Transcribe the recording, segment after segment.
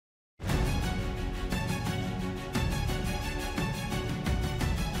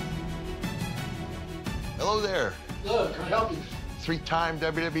Hello there. Hello, can I help you? Three-time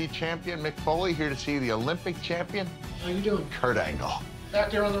WWE champion Mick Foley here to see the Olympic champion. How you doing? Kurt Angle. Back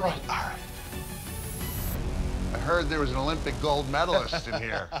there on the right. All right. I heard there was an Olympic gold medalist in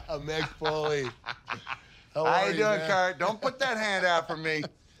here. Mick Foley. How you doing, Kurt? Don't put that hand out for me.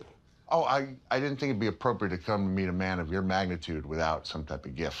 Oh, I didn't think it'd be appropriate to come to meet a man of your magnitude without some type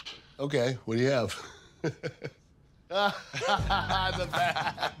of gift. Okay, what do you have? The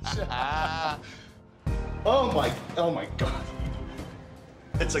badge. Oh my God.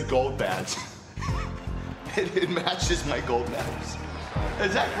 It's a gold badge. It matches my gold medals.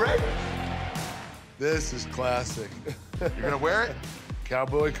 Is that great? This is classic. You're gonna wear it?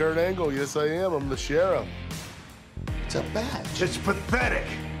 Cowboy Kurt Angle, yes I am. I'm the sheriff. It's a badge. It's pathetic.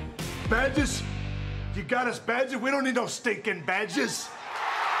 Badges? You got us badges? We don't need no stinking badges.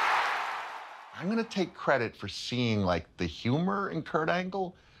 I'm gonna take credit for seeing, like, the humor in Kurt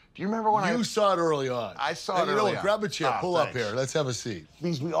Angle. Do you remember when You saw it early on. I saw it You know early what? on. Grab a chair, pull up thanks. here. Let's have a seat.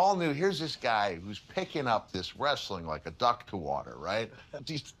 Because we all knew, here's this guy who's picking up this wrestling like a duck to water, right?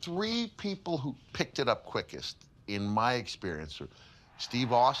 These three people who picked it up quickest, in my experience, are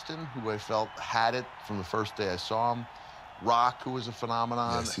Steve Austin, who I felt had it from the first day I saw him, Rock, who was a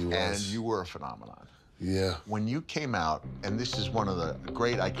phenomenon, Yes, he was. and you were a phenomenon. Yeah. When you came out, and this is one of the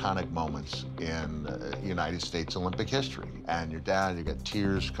great iconic moments in United States Olympic history, and you're down, you got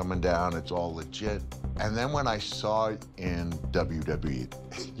tears coming down, it's all legit. And then when I saw in WWE,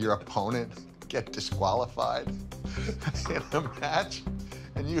 your opponent get disqualified in a match,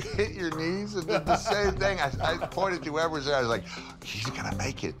 and you hit your knees and did the same thing, I pointed to whoever was there, I was like, he's gonna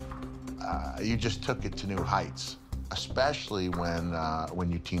make it. You just took it to new heights, especially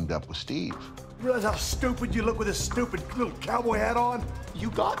when you teamed up with Steve. You realize how stupid you look with this stupid little cowboy hat on?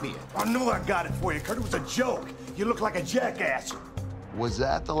 You got me. I know I got it for you, Kurt. It was a joke. You look like a jackass. Was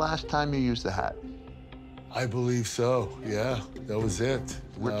that the last time you used the hat? I believe so. Yeah, that was it.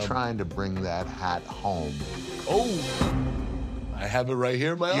 We're trying to bring that hat home. Oh, I have it right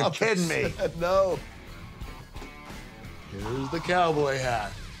here in my You're office. kidding me. No. Here's the cowboy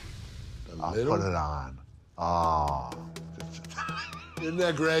hat. I'll put it on. Oh. Isn't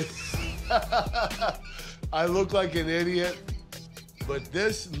that great? I look like an idiot, but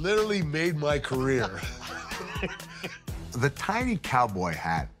this literally made my career. The tiny cowboy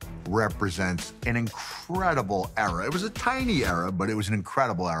hat represents an incredible era. It was a tiny era, but it was an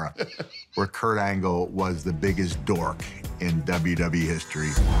incredible era where Kurt Angle was the biggest dork in WWE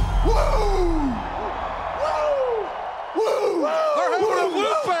history. Woo! Woo! Woo! They're having a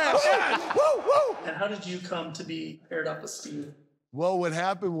woo fest! Yes! Woo! Woo! And how did you come to be paired up with Steve? Well, what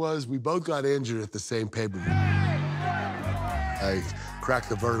happened was we both got injured at the same pay-per-view. I cracked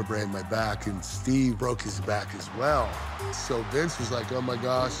the vertebrae in my back, and Steve broke his back as well. So Vince was like, oh my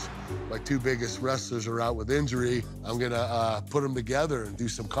gosh, my two biggest wrestlers are out with injury. I'm gonna put them together and do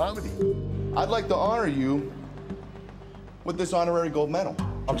some comedy. I'd like to honor you with this honorary gold medal.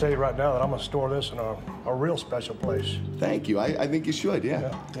 I'll tell you right now that I'm gonna store this in a real special place. Thank you. I think you should,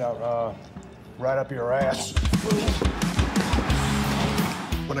 yeah. Right up your ass.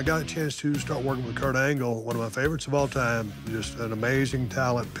 When I got a chance to start working with Kurt Angle, one of my favorites of all time, just an amazing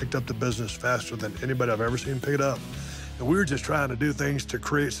talent, picked up the business faster than anybody I've ever seen pick it up. And we were just trying to do things to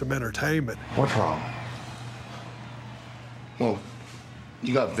create some entertainment. What's wrong? Well,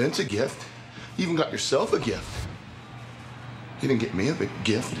 you got Vince a gift. You even got yourself a gift. You didn't get me a big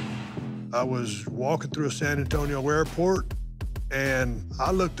gift. I was walking through a San Antonio airport, and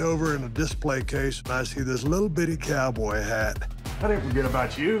I looked over in a display case, and I see this little bitty cowboy hat. I didn't forget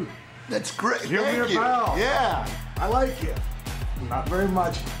about you. That's great. You're Thank your you. pal. Yeah. I like you. Not very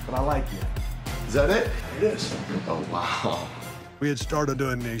much, but I like you. Is that it? It is. Oh, wow. We had started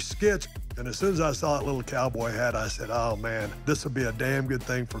doing these skits, and as soon as I saw that little cowboy hat, I said, oh, man, this would be a damn good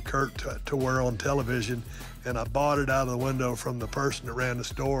thing for Kurt to wear on television. And I bought it out of the window from the person that ran the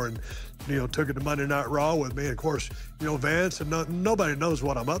store and, took it to Monday Night Raw with me. And of course, Vance, and nobody knows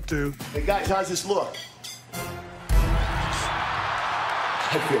what I'm up to. Hey, guys, how's this look?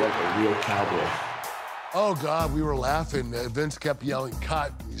 I feel like a real cowboy. Oh, God, we were laughing. Vince kept yelling,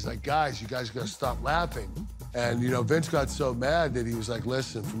 cut. He's like, guys, you guys gotta stop laughing. And, Vince got so mad that he was like,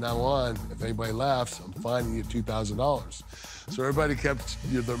 listen, from now on, if anybody laughs, I'm fining you $2,000. So everybody kept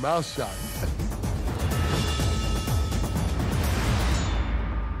their mouth shut.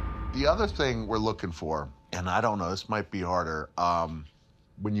 The other thing we're looking for, and I don't know, this might be harder,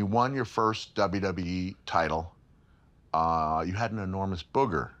 when you won your first WWE title, you had an enormous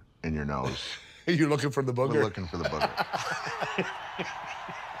booger in your nose. You're looking for the booger? We're looking for the booger.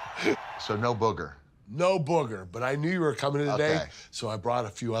 So no booger. No booger, but I knew you were coming today, Okay. so I brought a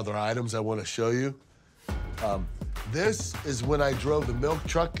few other items I want to show you. This is when I drove the milk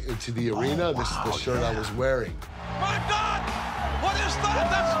truck into the arena. Oh, This is the wow, shirt I was wearing. My God! What is that?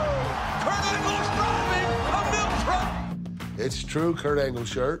 That's Kurt Angle's driving a milk truck! It's true, Kurt Angle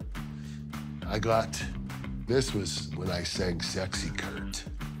shirt. I got, this was when I sang Sexy Kurt.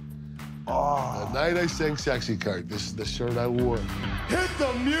 Oh. The night I sang Sexy Kurt, this is the shirt I wore. Hit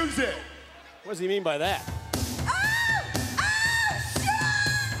the music! What does he mean by that?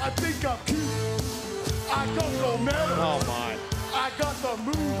 I think I'm cute. I got no metal. Oh, my. I got the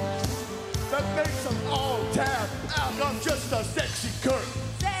moves that makes them all tap out. I'm just a sexy Kurt.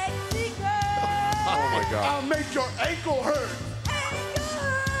 Sexy Kurt. Oh, my God. I'll make your ankle hurt.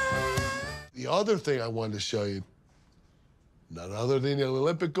 The other thing I wanted to show you, none other than the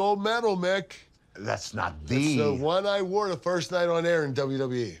Olympic gold medal, Mick. That's not It's the. the one I wore the first night on air in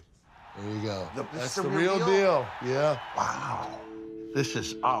WWE. There you go. That's the real deal. Yeah. Wow. This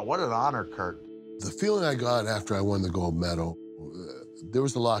is, oh, what an honor, Kurt. The feeling I got after I won the gold medal, there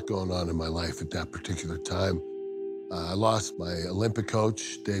was a lot going on in my life at that particular time. I lost my Olympic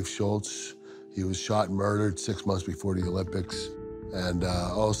coach, Dave Schultz. He was shot and murdered 6 months before the Olympics. And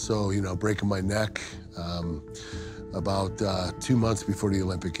also, you know, breaking my neck about 2 months before the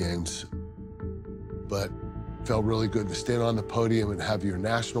Olympic Games. But felt really good to stand on the podium and have your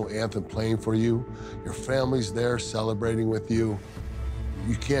national anthem playing for you. Your family's there celebrating with you.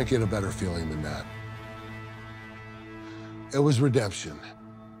 You can't get a better feeling than that. It was redemption.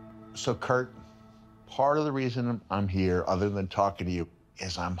 So, Kurt, part of the reason I'm here, other than talking to you,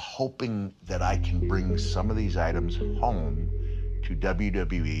 is I'm hoping that I can bring some of these items home to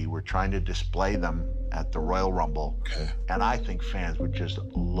WWE. We're trying to display them at the Royal Rumble. Okay. And I think fans would just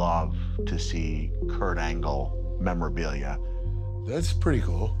love to see Kurt Angle memorabilia. That's pretty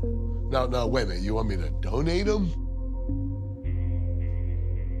cool. Now, wait a minute. You want me to donate them?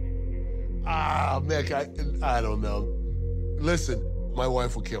 Ah, Mick, I don't know. Listen, my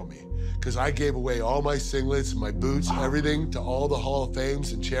wife will kill me because I gave away all my singlets, my boots, everything to all the Hall of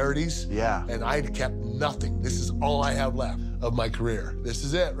Fames and charities. Yeah. And I kept nothing. This is all I have left of my career. This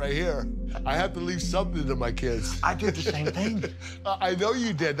is it right here. I have to leave something to my kids. I did the same thing. I know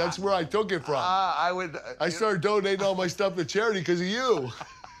you did. That's where I took it from. I started donating all my stuff to charity because of you.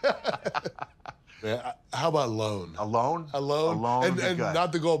 Yeah, how about loan? A loan? A loan? A loan would be and good.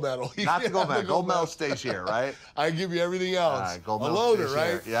 not the gold medal. Not the gold medal. The Gold medal stays here, right? I give you everything else. All right, gold a medal loaner, stays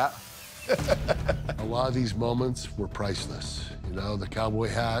right? here. Yeah. A lot of these moments were priceless. You know, the cowboy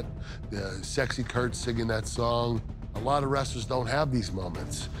hat, the sexy Kurt singing that song. A lot of wrestlers don't have these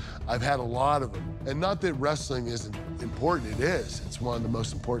moments. I've had a lot of them. And not that wrestling isn't important, it is. It's one of the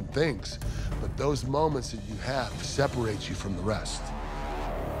most important things. But those moments that you have separate you from the rest.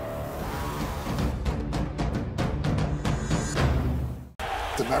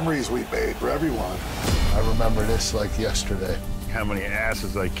 The memories we made for everyone. I remember this like yesterday. How many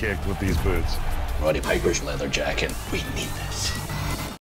asses I kicked with these boots. Roddy Piper's leather jacket. We need this.